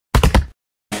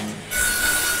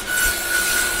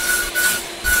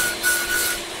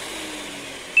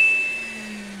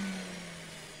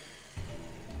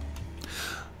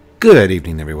Good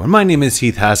evening, everyone. My name is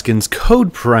Heath Haskins,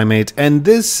 Code Primate, and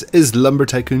this is Lumber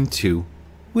Tycoon 2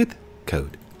 with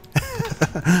code.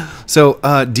 So,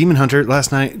 Demon Hunter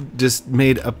last night just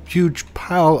made a huge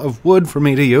pile of wood for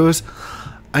me to use.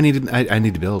 I need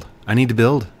to build. I need to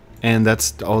build, and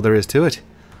that's all there is to it.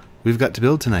 We've got to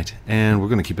build tonight, and we're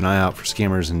going to keep an eye out for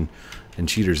scammers and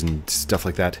cheaters and stuff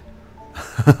like that,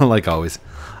 like always.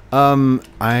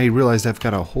 I realized I've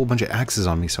got a whole bunch of axes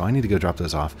on me, so I need to go drop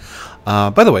those off.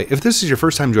 By the way, if this is your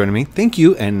first time joining me, thank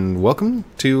you and welcome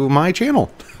to my channel.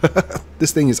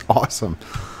 This thing is awesome.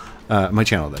 My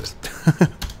channel, that is.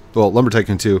 Well, Lumber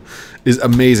Tycoon 2 is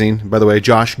amazing. By the way,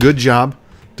 Josh, good job.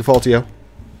 Defaultio.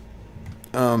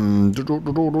 Oh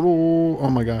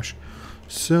my gosh.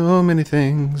 So many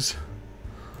things.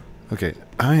 Okay,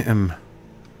 I'm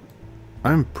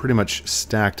pretty much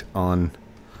stacked on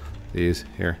these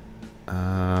here.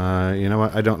 You know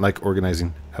what? I don't like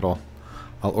organizing at all.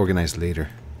 I'll organize later.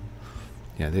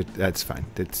 Yeah, that's fine.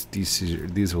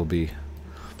 These will be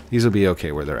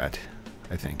okay where they're at,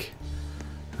 I think,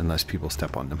 unless people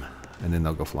step on them, and then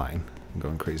they'll go flying and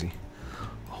going crazy.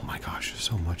 Oh my gosh,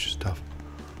 so much stuff.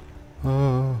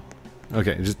 Oh,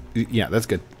 okay. Just yeah, that's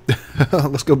good.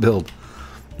 Let's go build.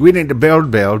 We need to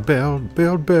build.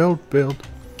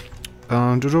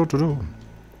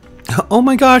 Oh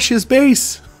my gosh, his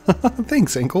base!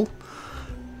 Thanks, Ankle.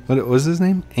 What was his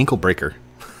name? Ankle Breaker.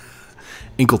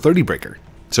 Ankle 30 Breaker.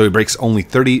 So he breaks only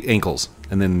 30 ankles,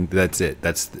 and then that's it.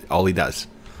 That's all he does.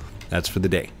 That's for the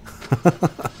day.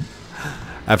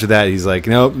 After that, he's like,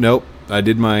 nope. I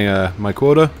did my my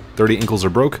quota. 30 ankles are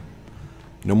broke.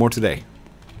 No more today.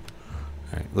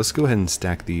 All right, let's go ahead and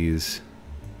stack these.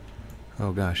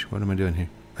 Oh gosh, what am I doing here?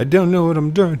 I don't know what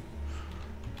I'm doing.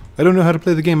 I don't know how to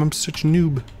play the game. I'm such a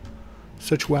noob.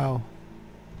 Such wow.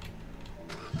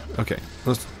 Okay,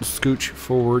 let's scooch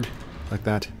forward like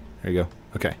that. There you go.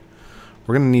 Okay.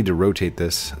 We're going to need to rotate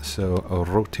this. So,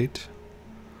 rotate.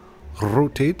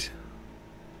 Rotate.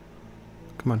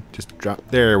 Come on, just drop.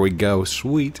 There we go.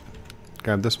 Sweet.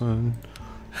 Grab this one.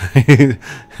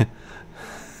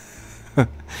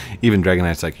 Even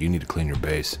Dragonite's like, you need to clean your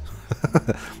base.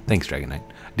 Thanks, Dragonite.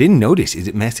 Didn't notice. Is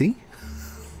it messy?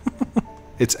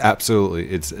 It's absolutely,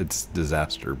 it's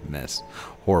disaster mess.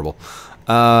 Horrible.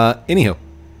 Anyhow.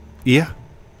 Yeah,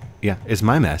 it's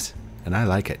my mess, and I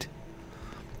like it.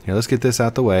 Here, let's get this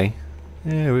out the way.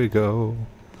 There we go.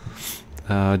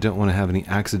 Don't want to have any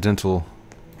accidental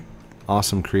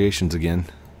awesome creations again.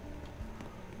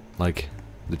 Like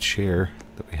the chair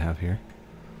that we have here.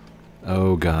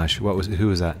 Oh gosh, who was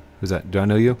that? Who's that? Do I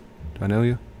know you? Do I know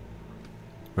you?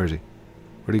 Where is he?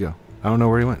 Where'd he go? I don't know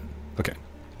where he went. Okay.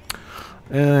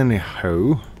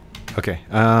 Anyhow. Okay,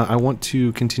 I want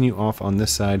to continue off on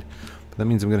this side, but that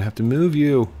means I'm going to have to move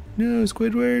you. No,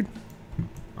 Squidward.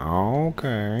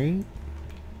 Okay.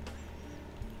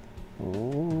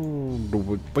 Oh,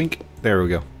 blink. There we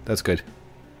go. That's good.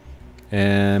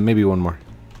 And maybe one more.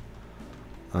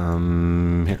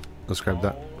 Here, let's grab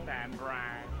that.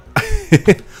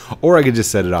 Or I could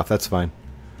just set it off. That's fine.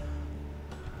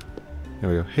 There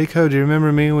we go. Hey, Code, do you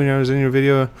remember me when I was in your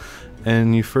video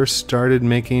and you first started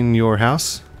making your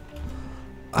house?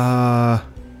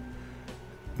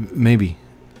 Maybe.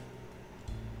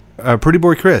 Pretty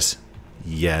boy Chris.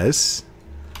 Yes,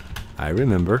 I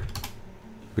remember,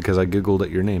 because I googled at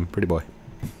your name, pretty boy.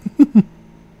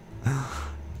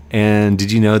 And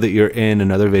did you know that you're in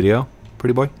another video,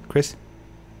 pretty boy Chris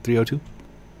 302?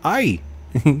 Aye.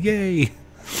 Yay.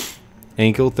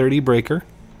 Ankle 30 Breaker.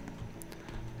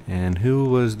 And who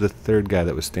was the third guy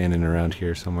that was standing around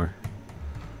here somewhere?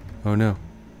 Oh no,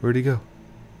 where'd he go?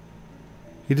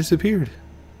 He disappeared.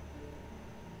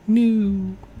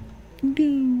 No.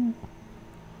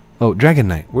 Oh, Dragon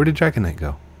Knight. Where did Dragon Knight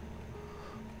go?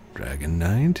 Dragon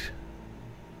Knight?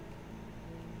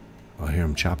 Oh, I hear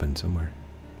him chopping somewhere.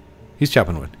 He's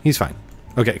chopping wood. He's fine.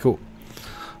 Okay, cool.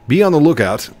 Be on the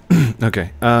lookout.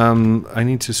 Okay. I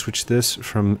need to switch this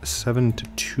from 7 to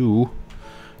 2.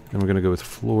 And we're going to go with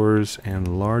floors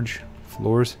and large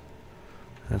floors.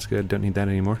 That's good. Don't need that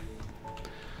anymore.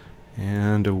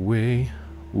 And away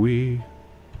we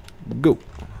go.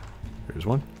 There's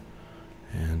 1,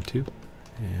 and 2,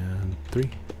 and 3,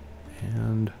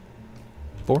 and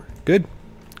 4. Good.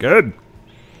 Good.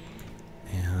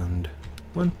 And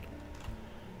 1,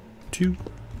 2,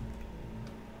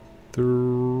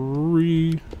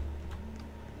 3,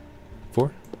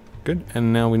 4. Good.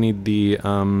 And now we need the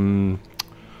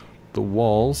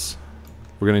walls.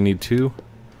 We're gonna need 2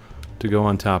 to go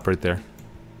on top right there.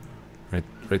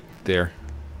 Right there.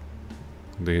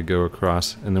 They go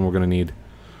across, and then we're gonna need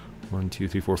 1, 2,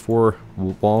 3, 4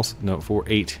 walls. No, 4,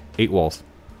 8 walls.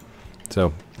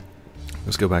 So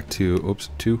Let's go back to, oops,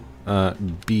 2,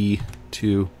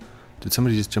 B2. Did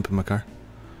somebody just jump in my car?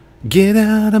 Get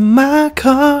out of my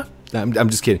car. I'm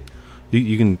just kidding.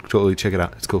 You can totally check it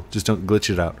out. It's cool. Just don't glitch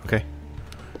it out, okay?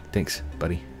 Thanks,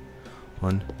 buddy.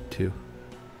 1, 2,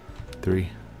 3,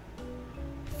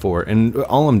 4. And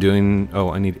all I'm doing...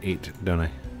 Oh, I need 8, don't I?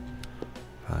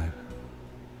 5,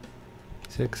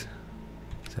 6,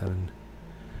 7,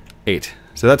 8.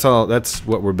 So that's all. That's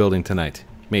what we're building tonight.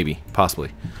 Maybe.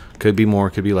 Possibly. Could be more.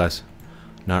 Could be less.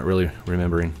 Not really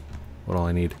remembering what all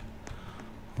I need.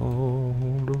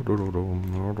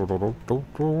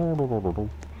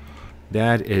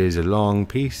 That is a long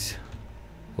piece.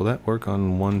 Will that work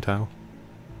on one tile?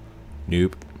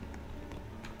 Nope.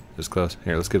 Just close.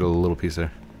 Here, let's get a little piece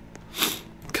there.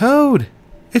 Code!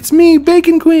 It's me,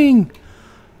 Bacon Queen!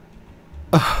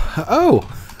 Oh!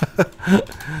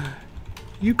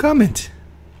 You comment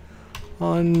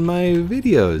on my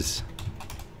videos.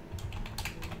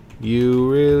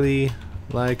 You really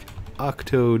like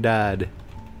Octodad.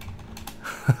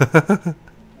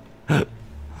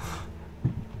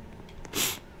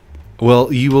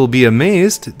 Well, you will be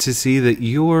amazed to see that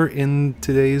you're in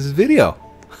today's video.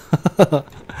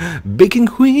 Bacon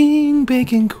Queen,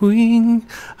 Bacon Queen,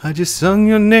 I just sung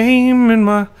your name in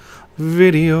my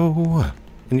video.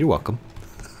 And you're welcome.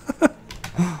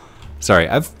 Sorry,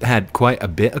 I've had quite a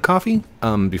bit of coffee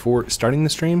before starting the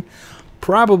stream.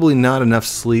 Probably not enough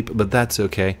sleep, but that's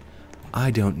okay.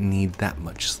 I don't need that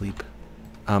much sleep.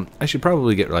 I should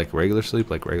probably get like regular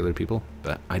sleep, like regular people,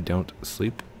 but I don't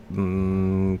sleep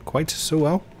quite so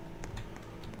well.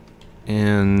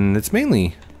 And it's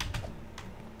mainly...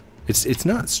 It's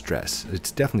not stress.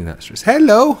 It's definitely not stress.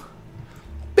 Hello!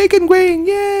 Bacon Queen,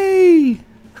 yay!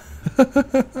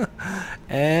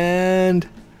 And...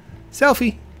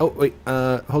 selfie. Oh, wait,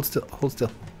 hold still, hold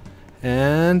still.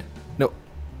 And... no,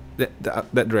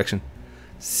 that direction.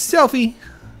 Selfie!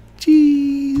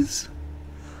 Jeez.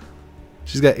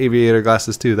 She's got aviator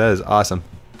glasses too. That is awesome.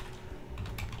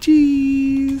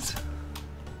 Jeez.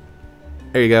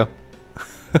 There you go.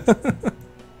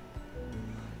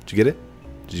 Did you get it?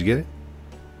 Did you get it?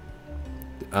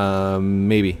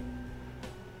 Maybe.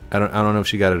 I don't know if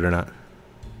she got it or not.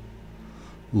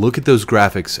 Look at those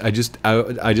graphics. I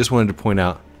just wanted to point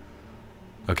out.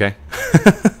 Okay.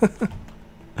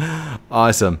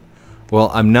 Awesome. Well,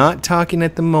 I'm not talking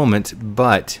at the moment,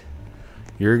 but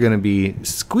you're gonna be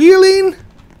squealing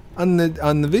on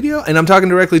the video, and I'm talking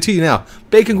directly to you now.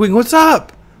 Bacon Queen, what's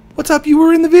up? What's up? You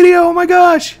were in the video. Oh my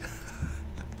gosh.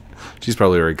 She's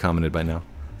probably already commented by now.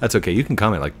 That's okay. You can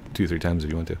comment like 2-3 times if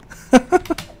you want to.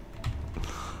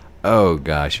 Oh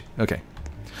gosh. Okay.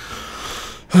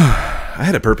 I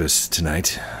had a purpose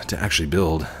tonight to actually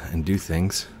build and do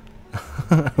things.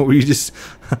 Were you just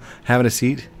having a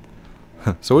seat?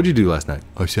 So what'd you do last night?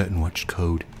 I sat and watched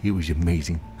code. It was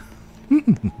amazing.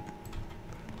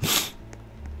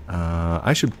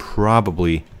 I should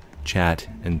probably chat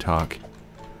and talk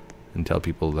and tell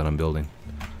people that I'm building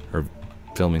or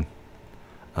filming.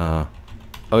 Oh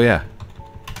yeah,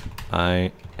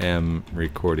 I am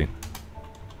recording.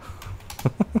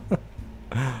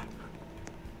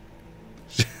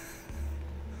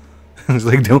 It's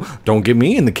like, don't get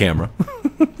me in the camera.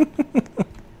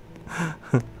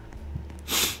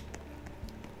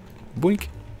 Boink.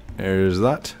 There's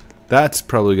that. That's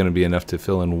probably going to be enough to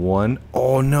fill in one.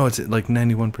 Oh no, it's at like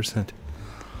 91%.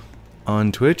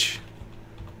 On Twitch?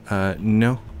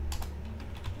 No.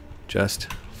 Just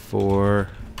for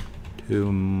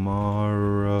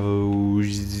tomorrow's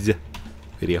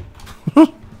video. I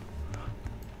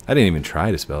didn't even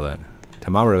try to spell that.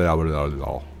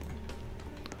 Tomorrow.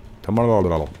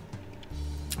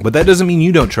 But that doesn't mean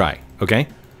you don't try, okay?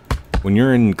 When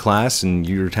you're in class and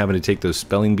you're having to take those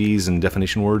spelling bees and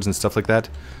definition words and stuff like that,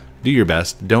 do your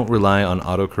best. Don't rely on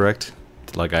autocorrect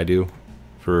like I do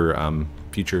for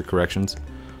future corrections.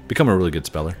 Become a really good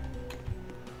speller.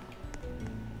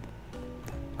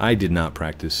 I did not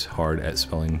practice hard at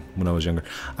spelling when I was younger.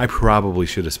 I probably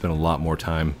should have spent a lot more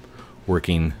time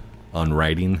working on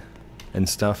writing and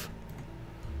stuff.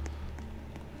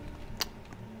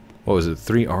 What was it,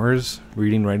 3 R's?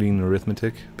 Reading, writing, and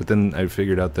arithmetic? But then I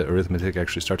figured out that arithmetic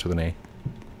actually starts with an A.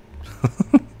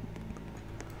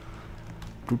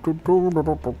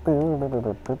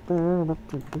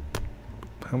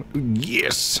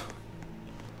 Yes!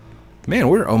 Man,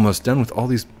 we're almost done with all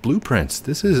these blueprints.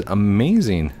 This is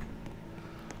amazing.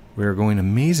 We're going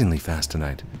amazingly fast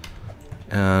tonight.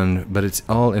 But it's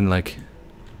all in like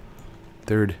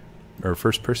third or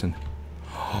first person.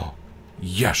 Oh,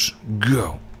 yes,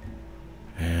 go.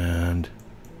 And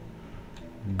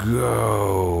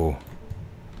go.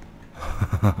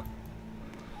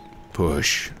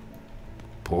 Push.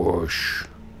 Push.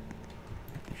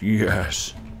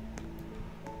 Yes.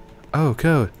 Oh,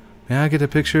 Code. May I get a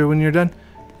picture when you're done?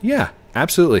 Yeah,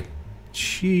 absolutely.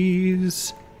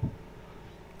 Cheese.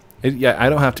 Yeah, I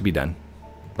don't have to be done.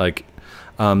 Like,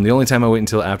 the only time I wait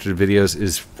until after the videos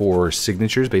is for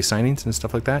signatures, base signings, and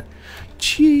stuff like that.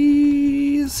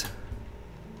 Cheese.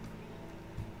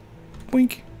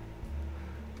 Wink.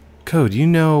 Code, you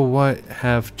know what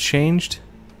have changed?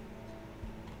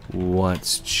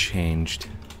 What's changed?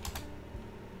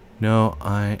 No,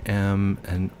 I am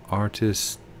an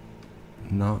artist.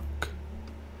 Knock.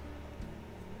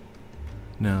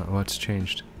 No, what's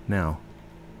changed now?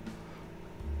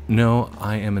 No,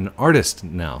 I am an artist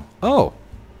now. Oh,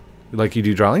 like you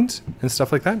do drawings and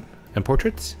stuff like that, and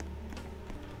portraits.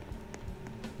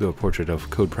 Do a portrait of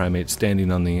Code Primate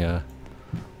standing on the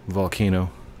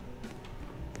volcano,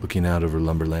 looking out over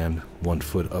Lumberland, 1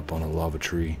 foot up on a lava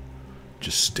tree,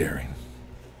 just staring.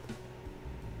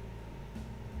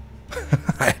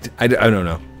 I don't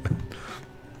know.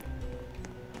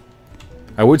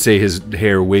 I would say his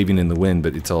hair waving in the wind,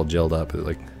 but it's all gelled up.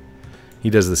 Like, he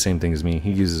does the same thing as me.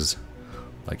 He uses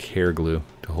like hair glue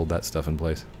to hold that stuff in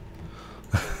place.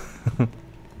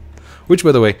 Which,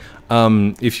 by the way,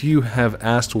 if you have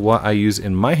asked what I use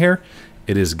in my hair,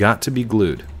 it has got to be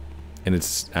glued, and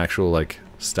it's actual like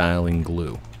styling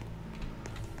glue.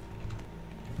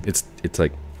 It's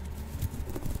like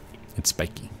it's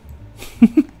spiky.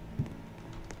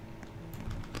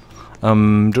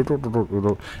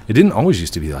 It didn't always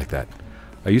used to be like that.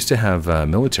 I used to have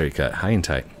military cut, high and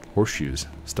tight, horseshoes,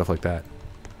 stuff like that.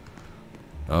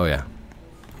 Oh yeah.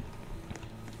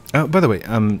 Oh, by the way,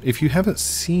 if you haven't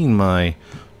seen my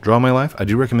Draw My Life, I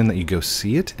do recommend that you go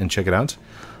see it and check it out,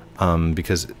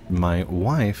 because my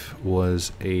wife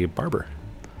was a barber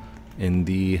in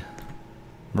the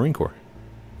Marine Corps.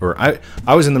 Or I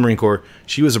was in the Marine Corps,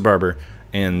 she was a barber,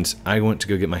 and I went to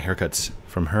go get my haircuts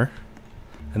from her.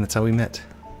 And that's how we met.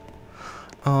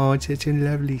 Oh, it's such a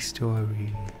lovely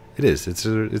story. It is. It's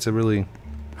a really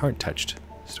heart-touched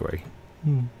story.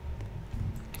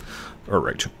 All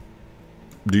right.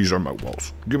 These are my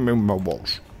walls. Give me my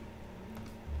walls.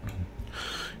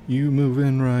 You move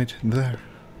in right there.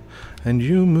 And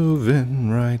you move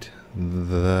in right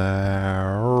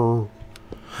there.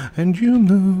 And you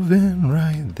move in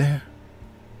right there.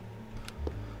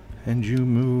 And you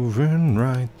move in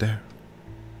right there.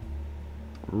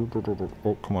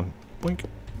 Oh, come on. Blink.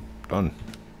 Done.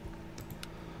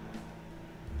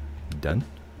 Done?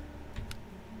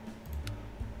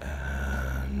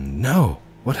 No.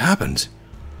 What happened?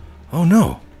 Oh,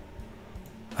 no.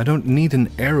 I don't need an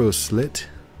arrow slit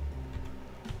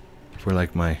for,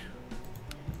 like,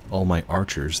 all my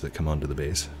archers that come onto the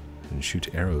base and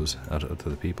shoot arrows out to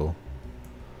the people.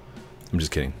 I'm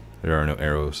just kidding. There are no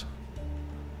arrows.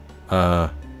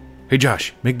 Hey,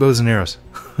 Josh, make bows and arrows.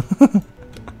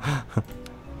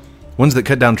 Ones that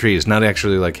cut down trees, not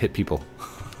actually like hit people.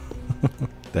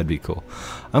 That'd be cool.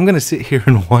 I'm gonna sit here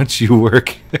and watch you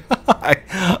work.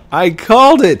 I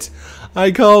called it.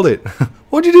 I called it.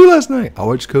 What'd you do last night? I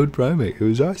watched Code Primate. It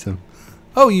was awesome.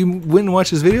 Oh, you went and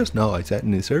watched his videos? No, I sat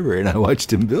in his server and I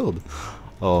watched him build.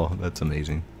 Oh, that's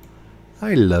amazing.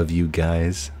 I love you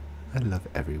guys. I love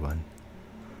everyone.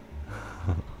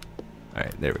 All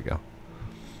right, there we go.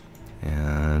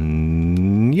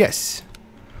 And yes.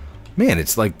 Man,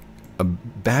 it's like a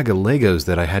bag of Legos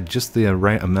that I had just the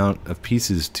right amount of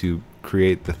pieces to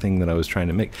create the thing that I was trying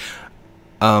to make.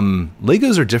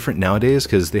 Legos are different nowadays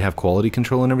because they have quality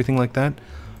control and everything like that.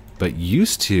 But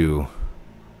used to,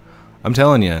 I'm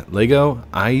telling you, Lego,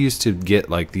 I used to get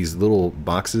like these little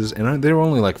boxes, and they were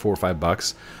only like $4 or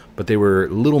 $5, but they were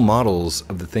little models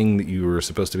of the thing that you were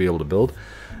supposed to be able to build.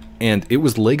 And it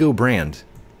was Lego brand.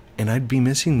 And I'd be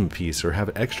missing a piece or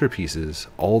have extra pieces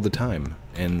all the time.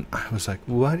 And I was like,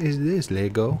 what is this,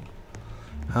 Lego?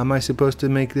 How am I supposed to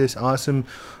make this awesome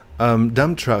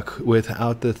dump truck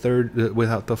without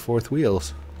the fourth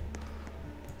wheels?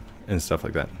 And stuff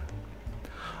like that.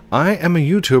 I am a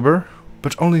YouTuber,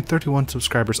 but only 31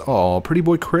 subscribers. Oh, Pretty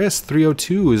Boy Chris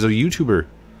 302 is a YouTuber.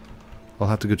 I'll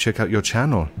have to go check out your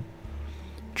channel.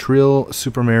 Trill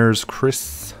Supermares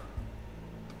Chris.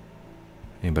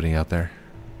 Anybody out there?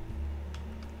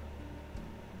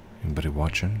 Anybody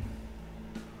watching?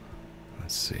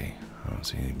 Let's see. I don't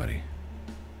see anybody.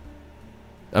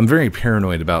 I'm very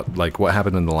paranoid about like what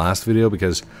happened in the last video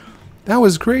because that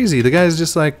was crazy. The guy's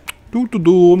just like, I'm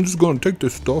just gonna take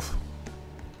this stuff.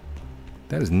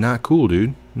 That is not cool,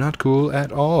 dude. Not cool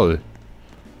at all.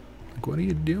 Like, what are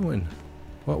you doing?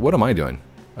 What am I doing?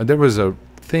 There was a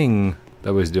thing that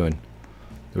I was doing.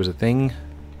 There was a thing.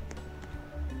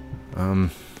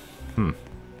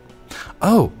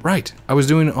 Oh, right. I was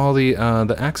doing all the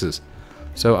axes.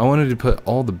 So I wanted to put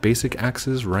all the basic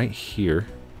axes right here.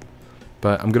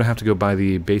 But I'm gonna have to go buy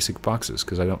the basic boxes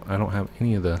because I don't have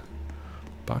any of the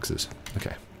boxes.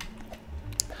 Okay.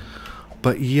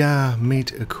 But yeah,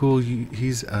 mate, cool.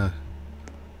 He's a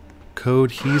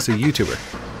Code. He's a YouTuber.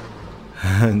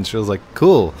 And she was like,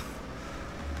 cool.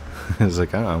 I was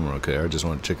like, I'm okay. I just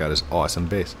want to check out his awesome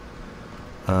base.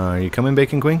 Are you coming,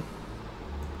 Bacon Queen?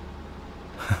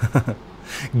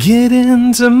 Get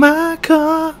into my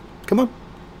car. Come on.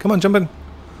 Come on, jump in.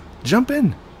 Jump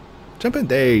in. Jump in.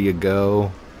 There you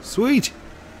go. Sweet.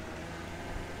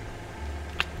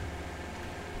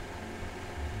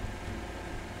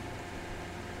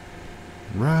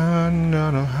 Riding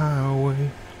on a highway.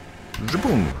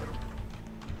 Boom.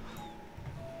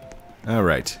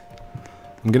 Alright.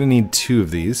 I'm gonna need 2 of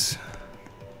these.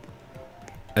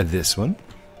 This one.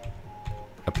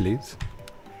 Please.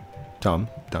 Tom,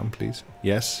 please.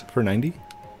 Yes, for 90.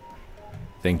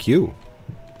 Thank you.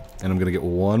 And I'm gonna get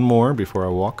 1 more before I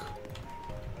walk.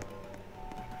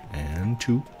 And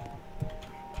 2.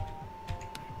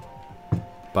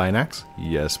 Buy an axe?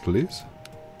 Yes, please.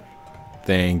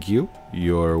 Thank you.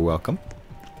 You're welcome.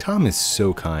 Tom is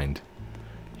so kind.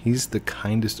 He's the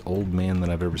kindest old man that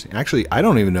I've ever seen. Actually, I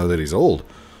don't even know that he's old.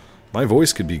 My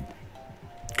voice could be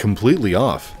completely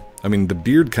off. I mean, the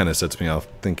beard kind of sets me off,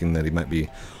 thinking that he might be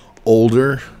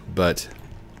older, but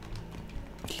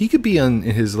he could be in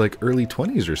his like early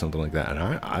 20s or something like that. And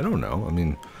I don't know. I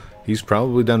mean, he's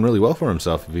probably done really well for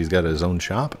himself if he's got his own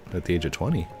shop at the age of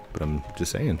 20. But I'm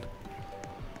just saying.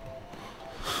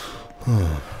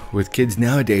 With kids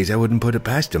nowadays, I wouldn't put it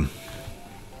past them.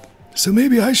 So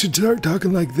maybe I should start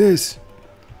talking like this.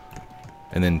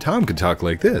 And then Tom could talk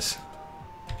like this.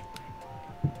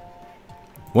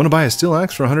 Want to buy a steel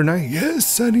axe for 190? Yes,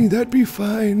 Sonny, that'd be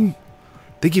fine.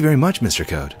 Thank you very much, Mr.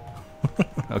 Code.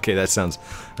 Okay, that sounds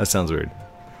weird.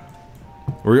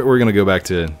 We're gonna go back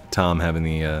to Tom having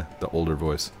the older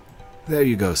voice. There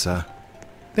you go, sir.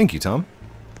 Thank you, Tom.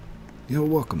 You're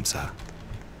welcome, sir.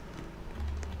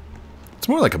 It's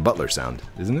more like a butler sound,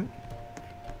 isn't it?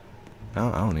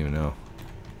 I don't even know.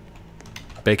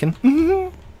 Bacon?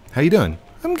 Mm-hmm. How you doing?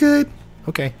 I'm good.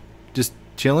 Okay. Just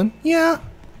chilling? Yeah.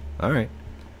 Alright.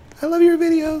 I love your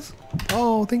videos.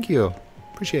 Oh, thank you.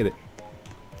 Appreciate it.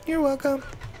 You're welcome.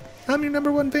 I'm your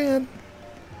 #1 fan.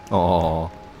 Oh,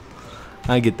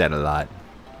 I get that a lot.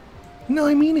 No,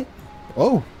 I mean it.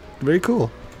 Oh, very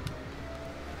cool.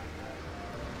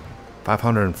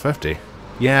 550.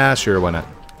 Yeah, sure, why not?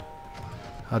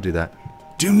 I'll do that.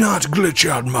 Do not glitch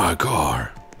out my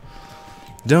car.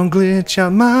 Don't glitch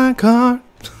out my car.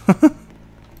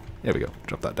 There we go.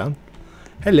 Drop that down.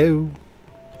 Hello.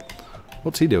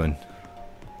 What's he doing?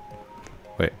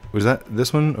 Wait, was that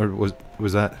this one or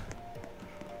was that?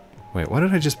 Wait, what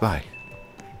did I just buy?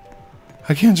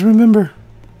 I can't remember.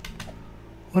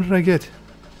 What did I get?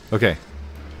 Okay,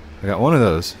 I got 1 of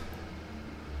those.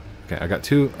 Okay, I got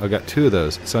two of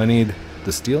those. So I need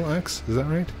the steel axe. Is that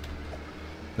right?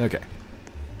 Okay.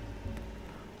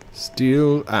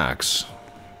 Steel axe.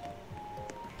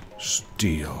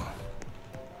 Steel.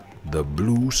 The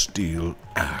blue steel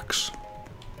axe.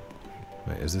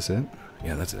 Wait, is this it?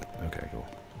 Yeah, that's it. Okay, cool.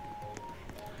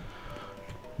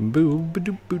 Boo ba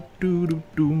doo boo doo doo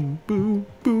doo boo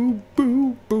boo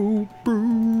boo boo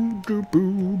boo doo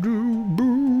boo doo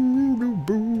boo doo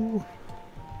boo.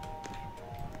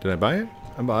 Did I buy it?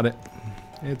 I bought it.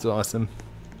 It's awesome.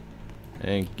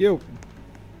 Thank you.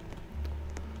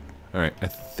 Alright, I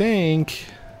think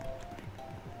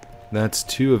that's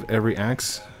 2 of every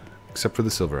axe, except for the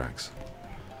silver axe.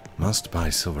 Must buy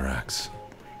silver axe.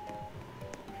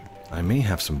 I may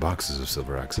have some boxes of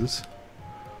silver axes,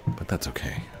 but that's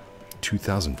okay.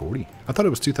 2040? I thought it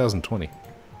was 2020.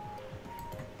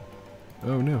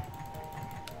 Oh no.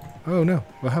 Oh no,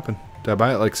 what happened? Did I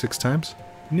buy it like 6 times?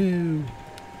 No.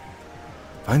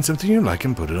 Find something you like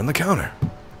and put it on the counter.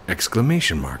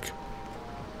 Exclamation mark.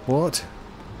 What?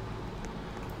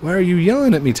 Why are you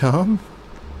yelling at me, Tom?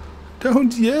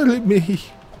 Don't yell at me.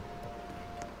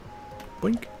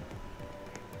 Blink.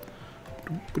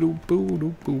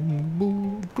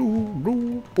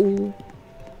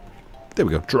 There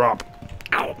we go. Drop.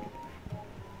 Ow.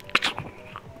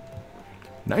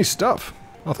 Nice stuff.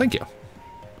 Oh, thank you.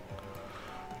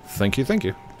 Thank you, thank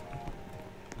you.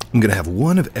 I'm gonna have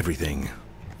 1 of everything.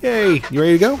 Yay! You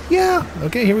ready to go? Yeah!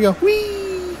 Okay, here we go.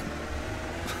 Whee!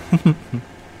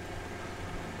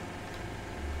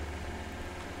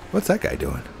 What's that guy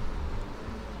doing?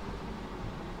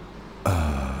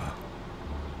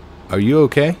 Are you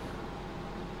okay?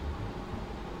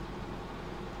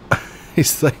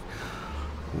 He's like,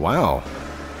 Wow.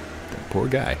 That poor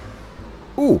guy.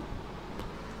 Ooh.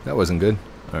 That wasn't good.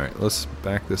 Alright, let's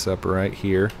back this up right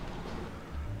here.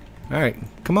 Alright,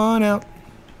 come on out.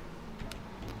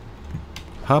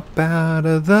 Hop out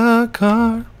of the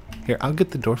car. Here, I'll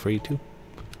get the door for you too.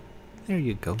 There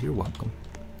you go, you're welcome.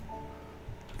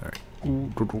 Alright.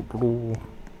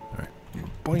 Alright.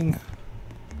 Boing.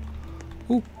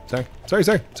 Ooh, sorry.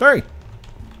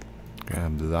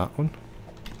 Grab that one.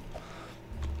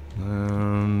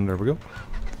 And there we go.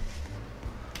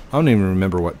 I don't even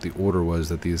remember what the order was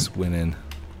that these went in.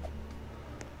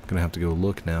 Gonna have to go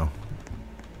look now.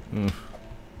 I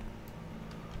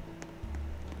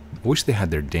wish they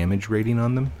had their damage rating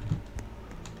on them,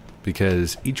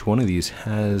 because each one of these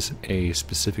has a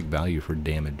specific value for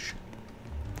damage.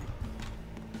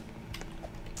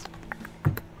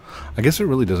 I guess it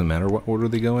really doesn't matter what order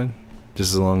they go in,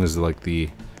 just as long as like the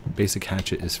basic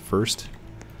hatchet is first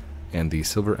and the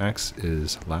silver axe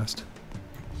is last.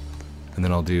 And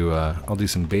then I'll do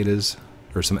some betas,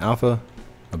 or some alpha,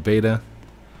 a beta,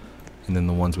 and then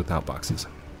the ones without boxes.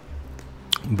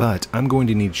 But I'm going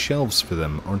to need shelves for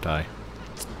them, aren't I?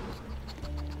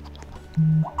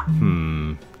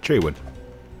 Cherry wood.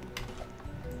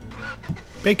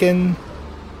 Bacon.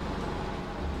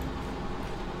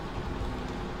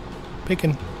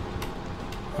 Bacon.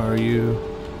 Are you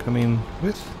coming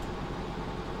with?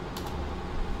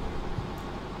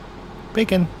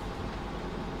 Bacon.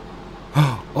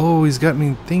 Oh, he's got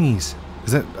me thingies.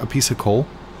 Is that a piece of coal?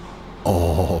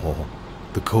 Oh,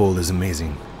 the coal is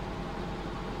amazing.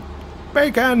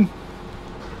 Bacon!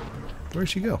 Where'd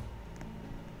she go?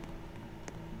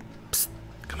 Psst,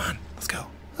 come on, let's go.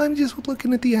 I'm just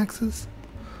looking at the axes.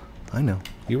 I know,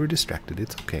 you were distracted,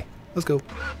 it's okay. Let's go.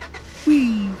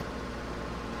 Whee!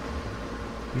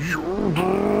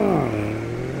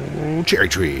 Cherry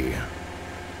tree.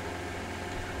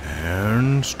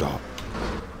 And stop.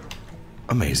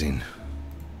 Amazing.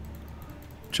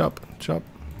 Chop, chop.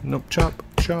 Nope, chop,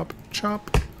 chop,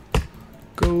 chop.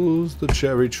 Goes the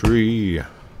cherry tree.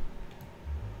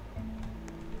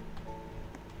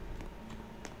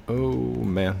 Oh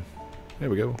man. There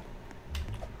we go.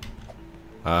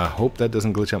 I hope that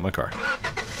doesn't glitch out my car.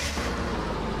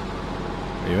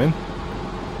 Are you in?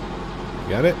 You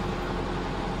got it?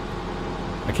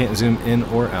 I can't zoom in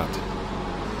or out.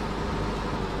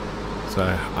 So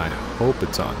I hope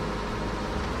it's on.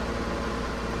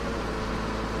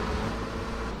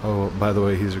 Oh, by the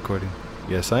way, he's recording.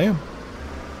 Yes, I am.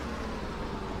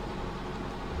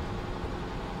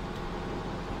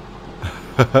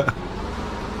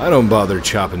 I don't bother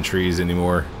chopping trees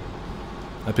anymore.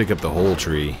 I pick up the whole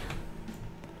tree.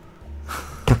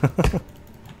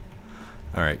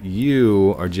 Alright,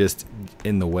 you are just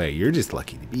in the way. You're just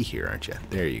lucky to be here, aren't you?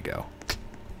 There you go.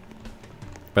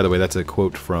 By the way, that's a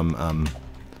quote from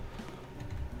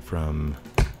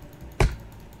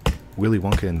Willy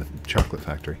Wonka and the Chocolate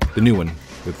Factory. The new one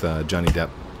with Johnny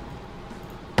Depp.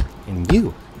 And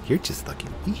you're just lucky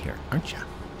to be here, aren't you?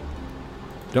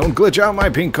 Don't glitch out my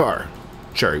pink car,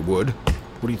 Cherry Wood.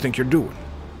 What do you think you're doing?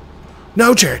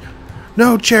 No, Cherry!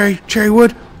 No, Cherry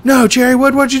Wood! No, Cherry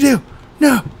Wood, what'd you do?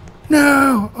 No!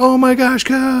 No! Oh my gosh,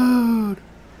 code!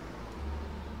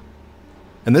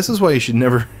 And this is why you should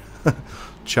never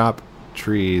chop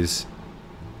trees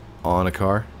on a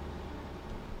car.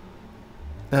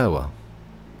 Oh well.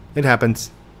 It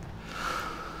happens.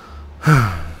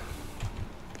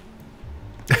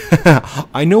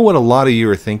 I know what a lot of you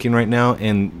are thinking right now,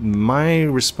 and my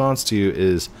response to you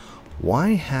is,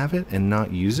 why have it and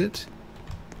not use it?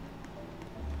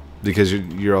 Because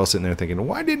you're all sitting there thinking,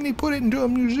 why didn't he put it into a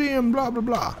museum, blah, blah,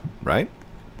 blah, right?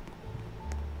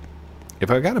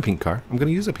 If I got a pink car, I'm going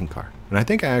to use a pink car. And I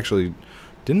think I actually,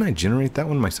 didn't I generate that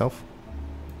one myself?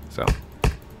 So.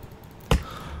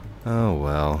 Oh,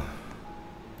 well.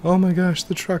 Oh my gosh,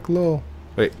 the truck, lol.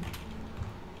 Wait.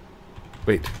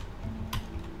 Wait.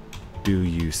 Do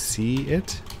you see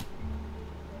it?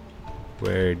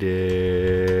 Where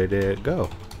did it go?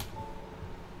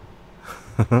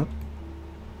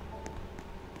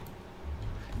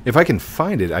 If I can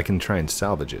find it, I can try and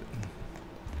salvage it.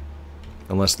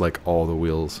 Unless, like, all the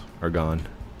wheels are gone.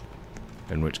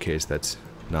 In which case, that's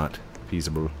not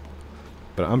feasible.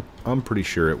 But I'm pretty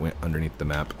sure it went underneath the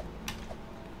map.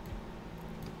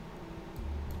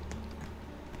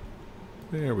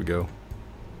 There we go.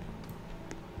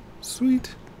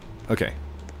 Sweet. Okay.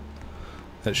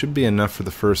 That should be enough for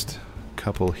the first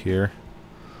couple here.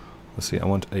 Let's see, I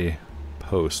want a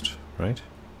post, right?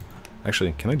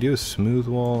 Actually, can I do a smooth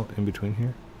wall in between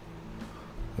here?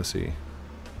 Let's see.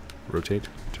 Rotate,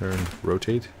 turn,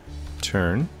 rotate,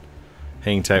 turn.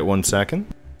 Hang tight 1 second.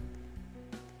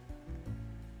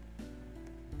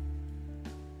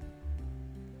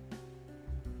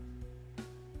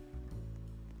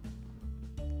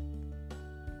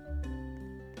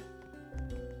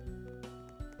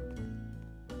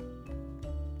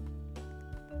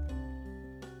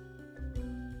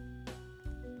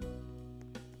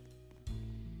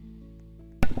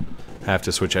 I have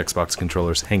to switch Xbox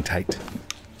controllers. Hang tight.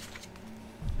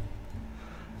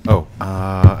 Oh,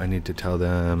 I need to tell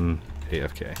them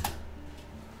AFK.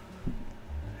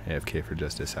 AFK for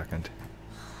just a second.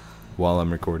 While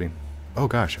I'm recording. Oh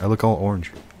gosh, I look all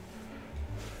orange.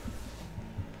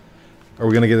 Are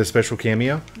we gonna get a special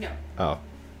cameo? No. Oh.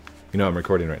 You know I'm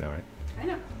recording right now, right? I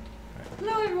know. Right.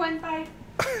 Hello everyone, bye.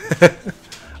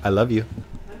 I love you.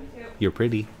 Love you too. You're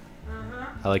pretty. Uh-huh.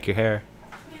 I like your hair.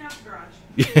 Clean up the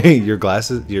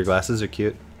garage. Your glasses are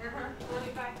cute. Uh-huh. Love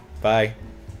you, bye. Bye.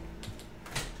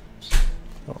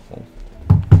 Oh.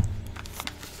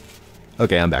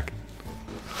 Okay, I'm back.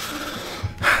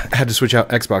 I had to switch out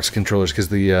Xbox controllers because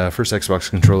the first Xbox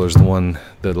controller is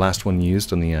the last one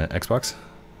used on the Xbox.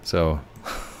 So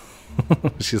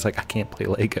she's like, I can't play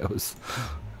Legos.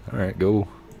 All right, go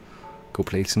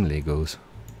play some Legos.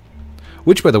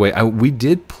 Which, by the way, we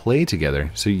did play together,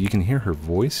 so you can hear her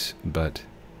voice, but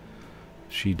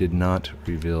she did not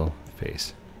reveal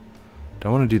face. Do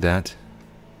I want to do that?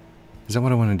 Is that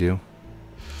what I want to do?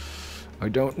 I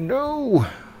don't know.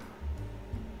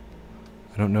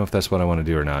 I don't know if that's what I want to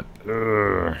do or not.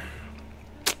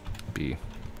 B.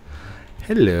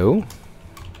 Hello.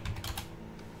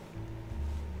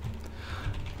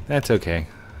 That's okay.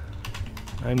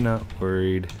 I'm not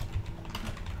worried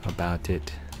about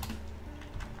it.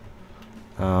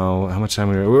 Oh, how much time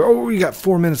are we? Oh, we got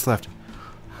 4 minutes left.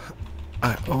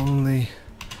 I only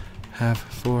have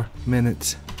 4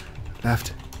 minutes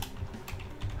left.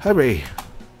 Hurry.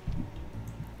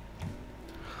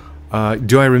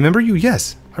 Do I remember you?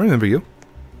 Yes, I remember you.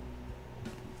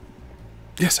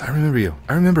 Yes, I remember you.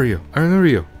 I remember you. I remember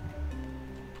you.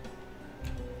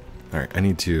 Alright, I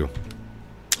need to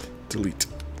delete,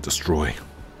 destroy.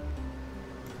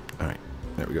 Alright,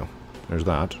 there we go. There's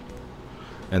that.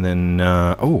 And then,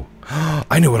 oh,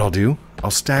 I know what I'll do.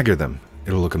 I'll stagger them.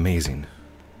 It'll look amazing.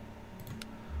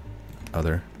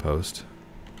 Other, post.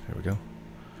 There we go.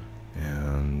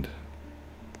 And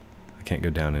I can't go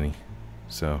down any.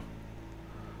 So,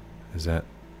 is that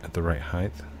at the right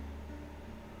height?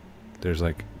 There's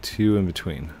like 2 in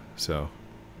between. So,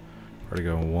 we're to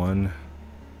go 1,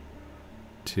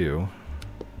 2.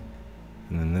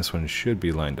 And then this one should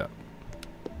be lined up.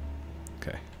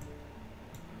 Okay.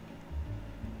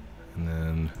 And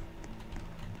then,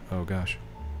 oh gosh.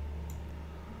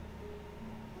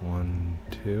 1,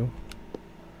 2.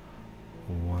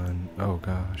 1, oh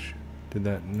gosh. Did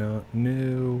that not?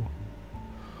 No.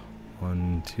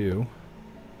 1, 2.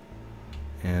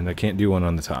 And I can't do one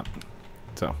on the top.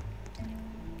 So,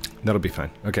 that'll be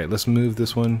fine. Okay, let's move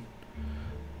this one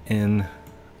in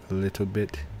a little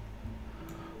bit.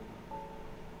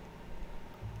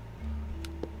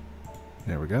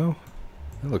 There we go.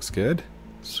 That looks good.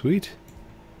 Sweet.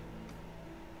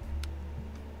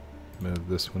 Move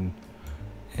this one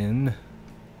in.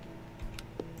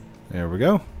 There we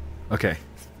go. Okay.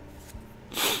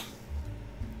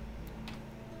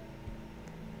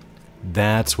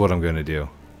 That's what I'm going to do.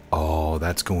 Oh,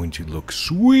 that's going to look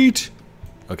sweet.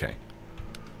 Okay.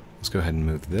 Let's go ahead and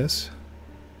move this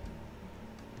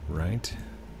right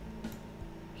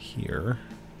here.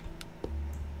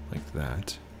 Like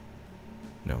that.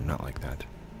 No, not like that.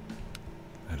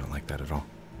 I don't like that at all.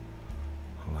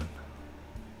 Hold on.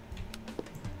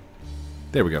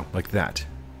 There we go, like that.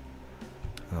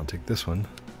 And I'll take this one,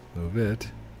 move it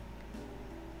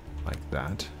like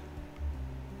that.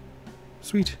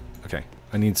 Sweet. Okay,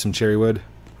 I need some cherry wood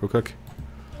real quick.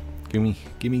 Gimme.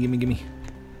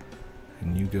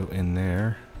 And you go in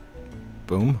there.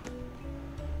 Boom.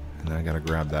 And then I gotta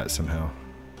grab that somehow.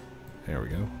 There we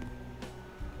go.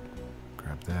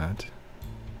 Grab that.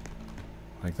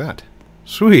 Like that.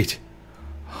 Sweet.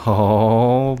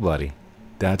 Oh, buddy.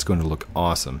 That's going to look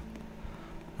awesome.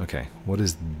 Okay, what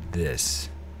is this?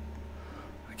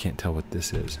 I can't tell what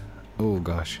this is. Oh,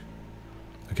 gosh.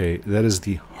 Okay, that is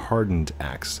the hardened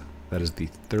axe. That is the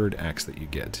 3rd axe that you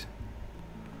get.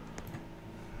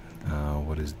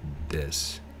 What is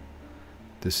this?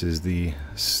 This is the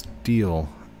steel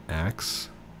axe.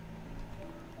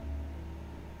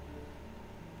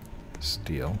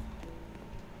 Steel.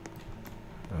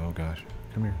 Oh gosh.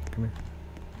 Come here.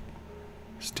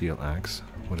 Steel axe.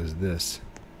 What is this?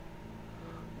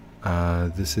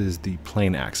 This is the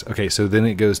plain axe. Okay, so then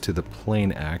it goes to the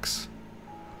plain axe.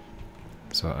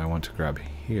 So I want to grab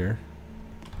here.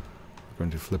 We're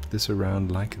going to flip this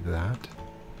around like that.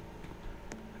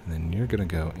 And then you're going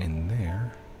to go in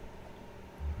there.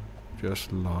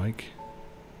 Just like...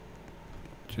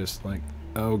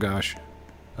 Oh gosh.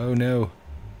 Oh no.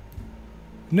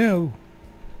 No!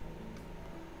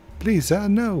 Please,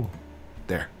 no!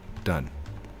 There. Done.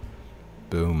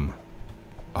 Boom.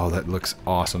 Oh, that looks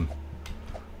awesome.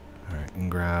 Alright,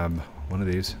 and grab one of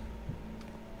these.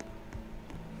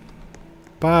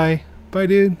 Bye! Bye,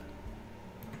 dude!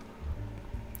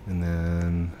 And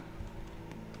then...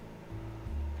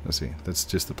 let's see, that's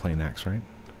just the plain axe, right?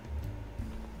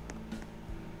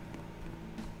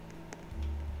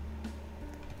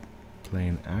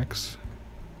 Plain axe.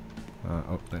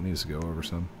 Oh, that needs to go over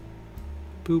some.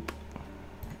 Boop.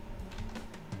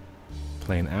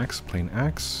 Plain axe, plain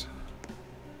axe.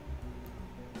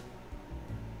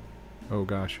 Oh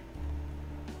gosh.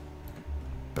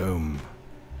 Boom.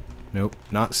 Nope,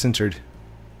 not centered.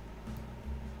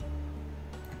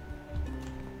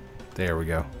 There we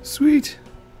go. Sweet.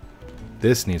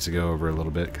 This needs to go over a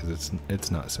little bit because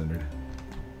it's not centered.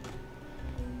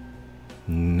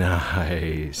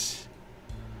 Nice.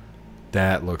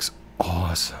 That looks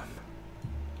awesome.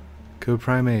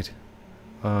 Co-primate.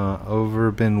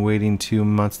 Been waiting 2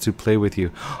 months to play with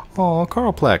you. Oh,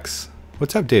 Carlplex.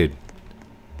 What's up, dude?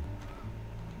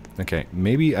 Okay,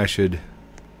 maybe I should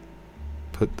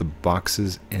put the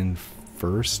boxes in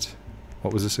first.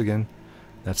 What was this again?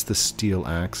 That's the steel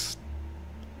axe.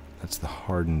 That's the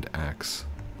hardened axe.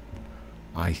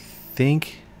 I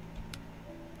think...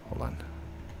 hold on.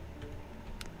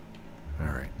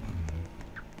 Alright.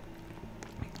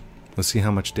 Let's see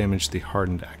how much damage the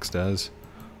hardened axe does.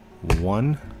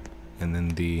 1, and then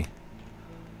the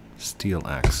steel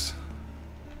axe.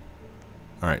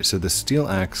 Alright, so the steel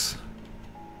axe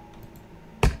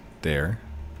there,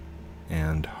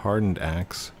 and hardened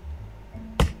axe.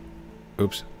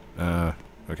 Oops.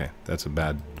 Okay, that's a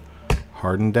bad.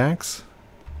 Hardened axe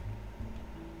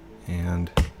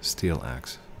and steel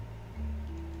axe.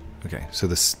 Okay, so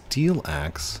the steel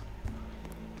axe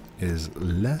is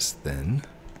less than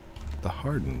the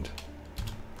hardened.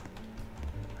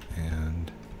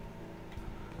 And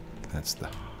that's the...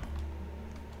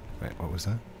 wait, what was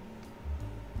that?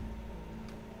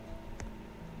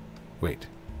 Wait.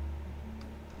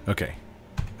 Okay.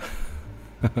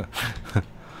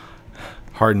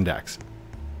 Hardened axe.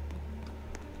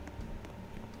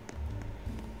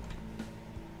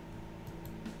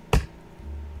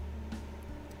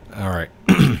 Alright.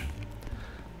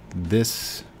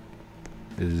 This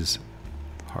is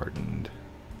hardened.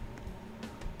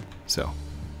 So,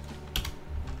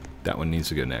 that one needs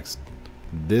to go next.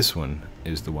 This one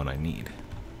is the one I need.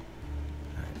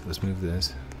 Alright, let's move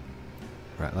this.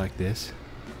 Right like this.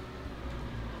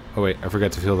 Oh wait, I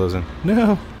forgot to fill those in.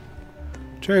 No!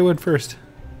 Cherry wood first.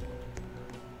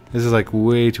 This is like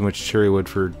way too much cherry wood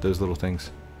for those little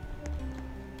things.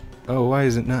 Oh, why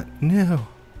is it not? No!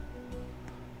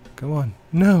 Come on.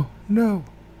 No! No!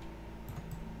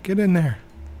 Get in there.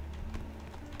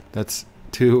 That's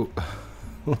too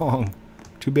long.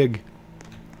 Too big.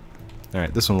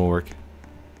 Alright, this one will work.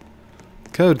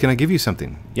 Code, can I give you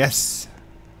something? Yes!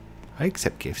 I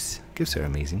accept gifts. Gifts are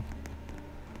amazing.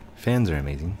 Fans are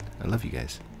amazing. I love you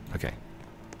guys. Okay.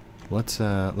 Let's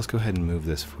go ahead and move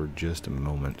this for just a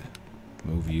moment.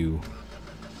 Move you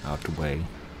out the way.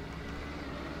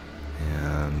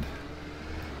 And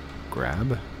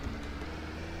grab.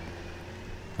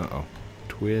 Uh-oh.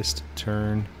 Twist,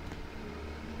 turn.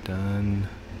 Done.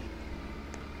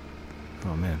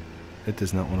 Oh man. It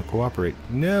does not want to cooperate.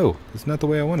 No! It's not the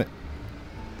way I want it.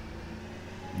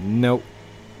 Nope.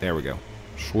 There we go.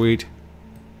 Sweet.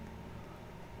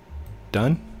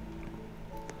 Done.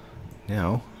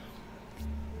 Now.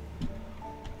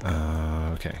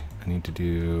 Okay. I need to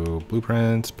do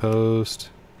blueprints, post.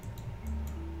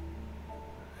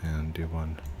 And do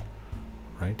one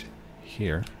right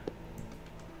here.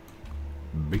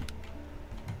 Beep.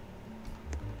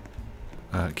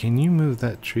 Can you move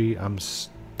that tree? I'm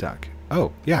stuck.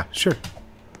 Oh, yeah, sure.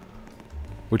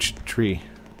 Which tree?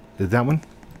 Is that one?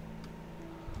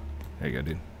 There you go,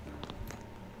 dude.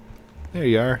 There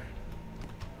you are.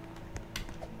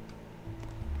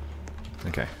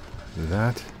 Okay.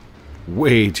 That.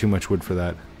 Way too much wood for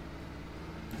that.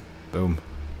 Boom.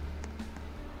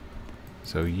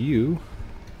 So you...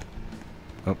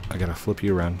 oh, I gotta flip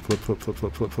you around. Flip, flip, flip,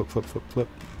 flip, flip, flip, flip, flip, flip.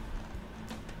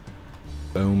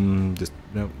 Boom. Just,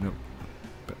 nope, nope.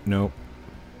 Nope.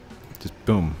 Just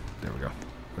boom. There we go.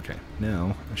 Okay,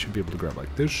 now I should be able to grab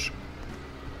like this.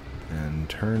 And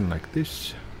turn like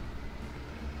this.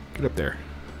 Get up there.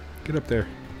 Get up there.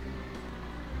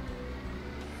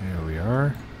 There we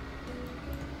are.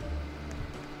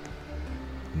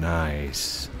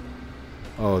 Nice.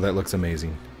 Oh, that looks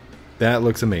amazing. That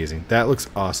looks amazing. That looks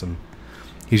awesome.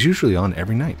 He's usually on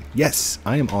every night. Yes,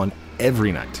 I am on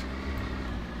every night.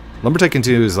 Lumber Tycoon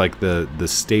 2 is like the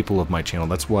staple of my channel.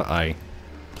 That's what I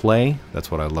play.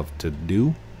 That's what I love to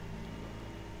do.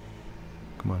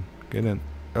 Come on, get in.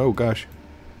 Oh gosh.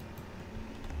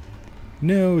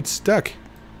 No, it's stuck.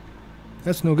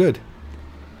 That's no good.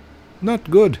 Not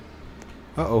good.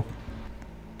 Uh-oh.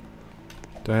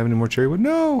 Do I have any more cherry wood?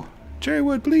 No! Cherry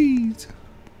wood, please!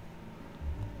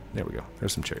 There we go.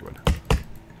 There's some cherry wood.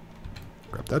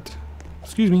 Grab that.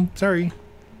 Excuse me. Sorry.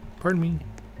 Pardon me.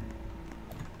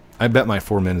 I bet my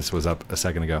 4 minutes was up a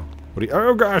second ago. What do you...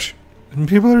 Oh, gosh!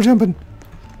 People are jumping.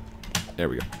 There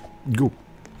we go. Go.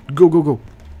 Go, go, go.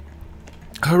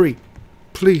 Hurry.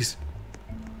 Please.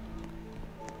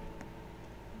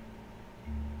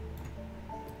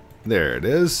 There it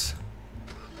is.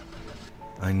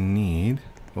 I need...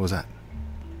 What was that?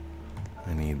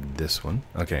 I need this one.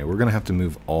 Okay, we're going to have to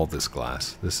move all this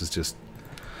glass. This is just...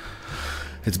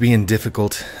 It's being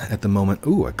difficult at the moment.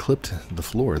 Ooh, I clipped the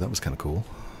floor. That was kind of cool.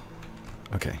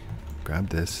 Okay, grab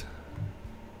this.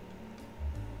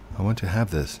 I want to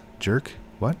have this. Jerk?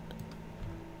 What?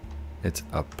 It's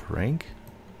a prank?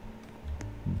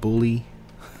 Bully?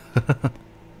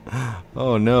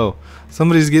 Oh no.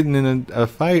 Somebody's getting in a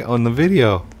fight on the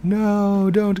video. No,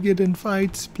 don't get in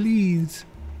fights, please.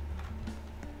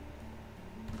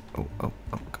 Oh, oh,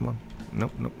 oh, come on.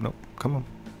 Nope, nope, nope. Come on.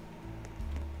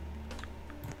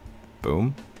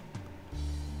 Boom.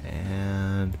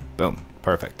 And boom.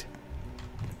 Perfect.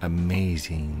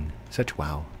 Amazing. Such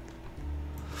wow.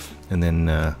 And then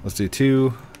let's do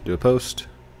 2. Do a post.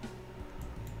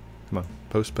 Come on.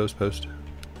 Post, post, post.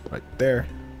 Right there.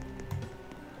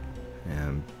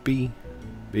 And B.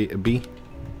 I'm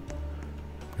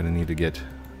gonna need to get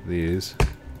these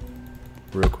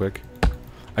real quick.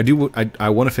 I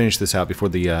want to finish this out before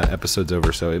the episode's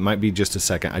over, so it might be just a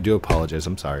second. I do apologize.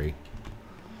 I'm sorry.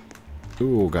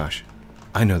 Oh gosh.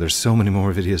 I know there's so many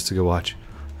more videos to go watch.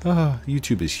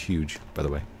 YouTube is huge, by the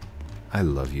way. I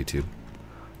love YouTube.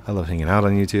 I love hanging out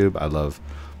on YouTube. I love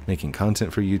making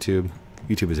content for YouTube.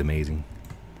 YouTube is amazing.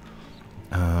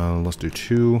 Let's do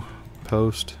 2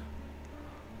 post.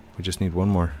 We just need one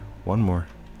more. One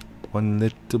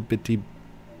little bitty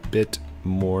bit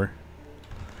more.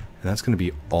 And that's going to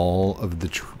be all of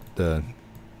the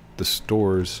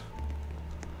store's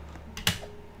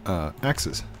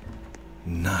axes.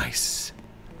 Nice.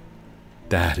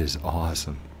 That is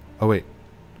awesome. Oh wait.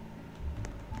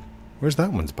 Where's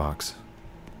that one's box?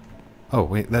 Oh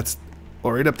wait, that's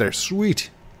right up there. Sweet.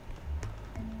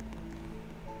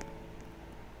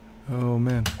 Oh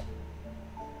man.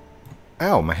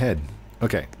 Ow, my head.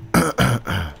 Okay.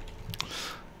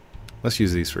 Let's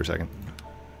use these for a second.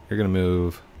 You're gonna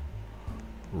move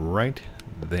right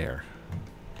there.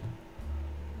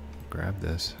 Grab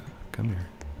this. Come here.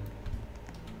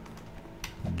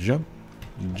 Jump.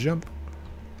 Jump.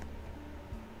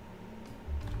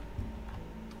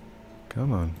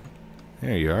 Come on.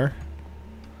 There you are.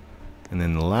 And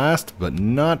then last but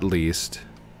not least,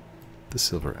 the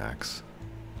silver axe.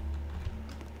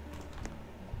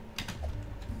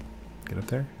 Get up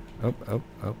there. Oh, oh,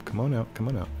 oh, come on out, come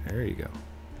on out. There you go.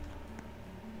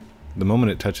 The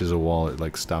moment it touches a wall, it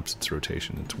like stops its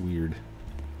rotation. It's weird.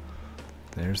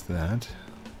 There's that.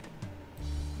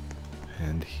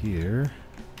 And here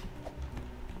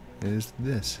is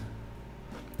this.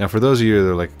 Now for those of you that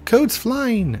are like, code's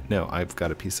flying! No, I've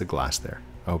got a piece of glass there.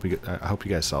 I hope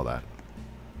you guys saw that.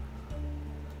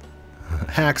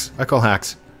 Hacks. I call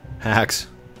hacks. Hacks.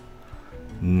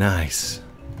 Nice.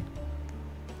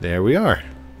 There we are.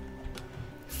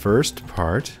 First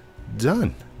part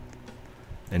done.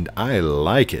 And I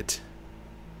like it.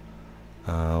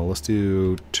 Let's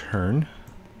do turn.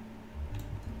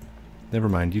 Never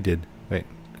mind, you did. Wait.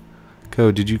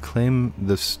 Code, did you claim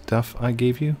the stuff I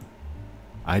gave you?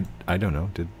 I don't know.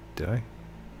 Did I?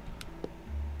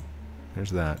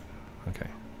 There's that. Okay.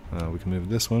 We can move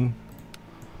this one.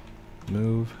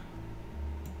 Move.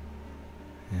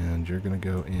 And you're going to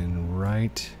go in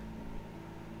right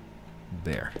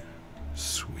there.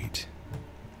 Sweet.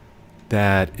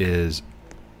 That is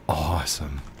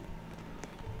awesome.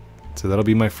 So that'll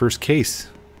be my first case.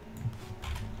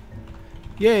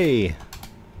 Yay!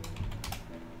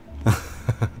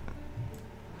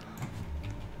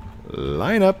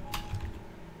 Line up.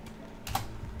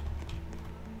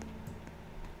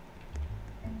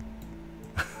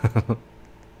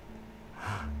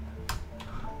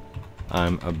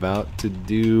 I'm about to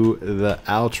do the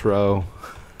outro.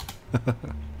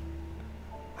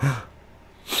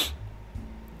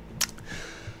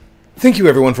 Thank you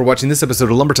everyone for watching this episode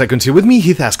of Lumber Tycoon 2 with me,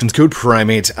 Heath Haskins, Code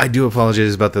Primate. I do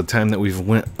apologize about the time that we've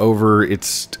went over.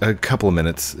 It's a couple of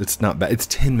minutes. It's not bad. It's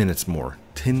 10 minutes more.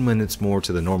 10 minutes more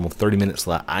to the normal 30-minute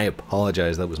slot. I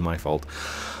apologize. That was my fault.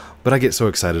 But I get so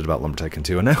excited about Lumber Tycoon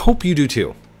 2, and I hope you do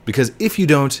too. Because if you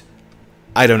don't,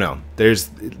 I don't know.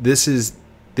 This is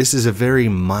This is a very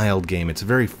mild game. It's a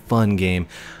very fun game.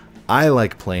 I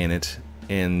like playing it,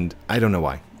 and I don't know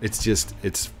why.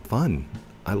 It's fun.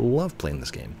 I love playing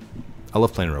this game. I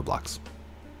love playing Roblox.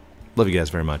 Love you guys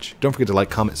very much. Don't forget to like,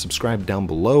 comment, subscribe down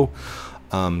below.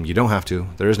 You don't have to.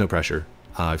 There is no pressure.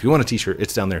 If you want a t-shirt,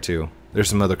 it's down there too. There's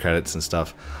some other credits and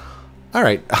stuff.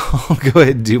 Alright, I'll go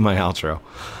ahead and do my outro.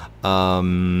 I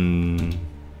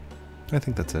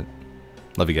think that's it.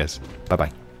 Love you guys.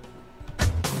 Bye-bye.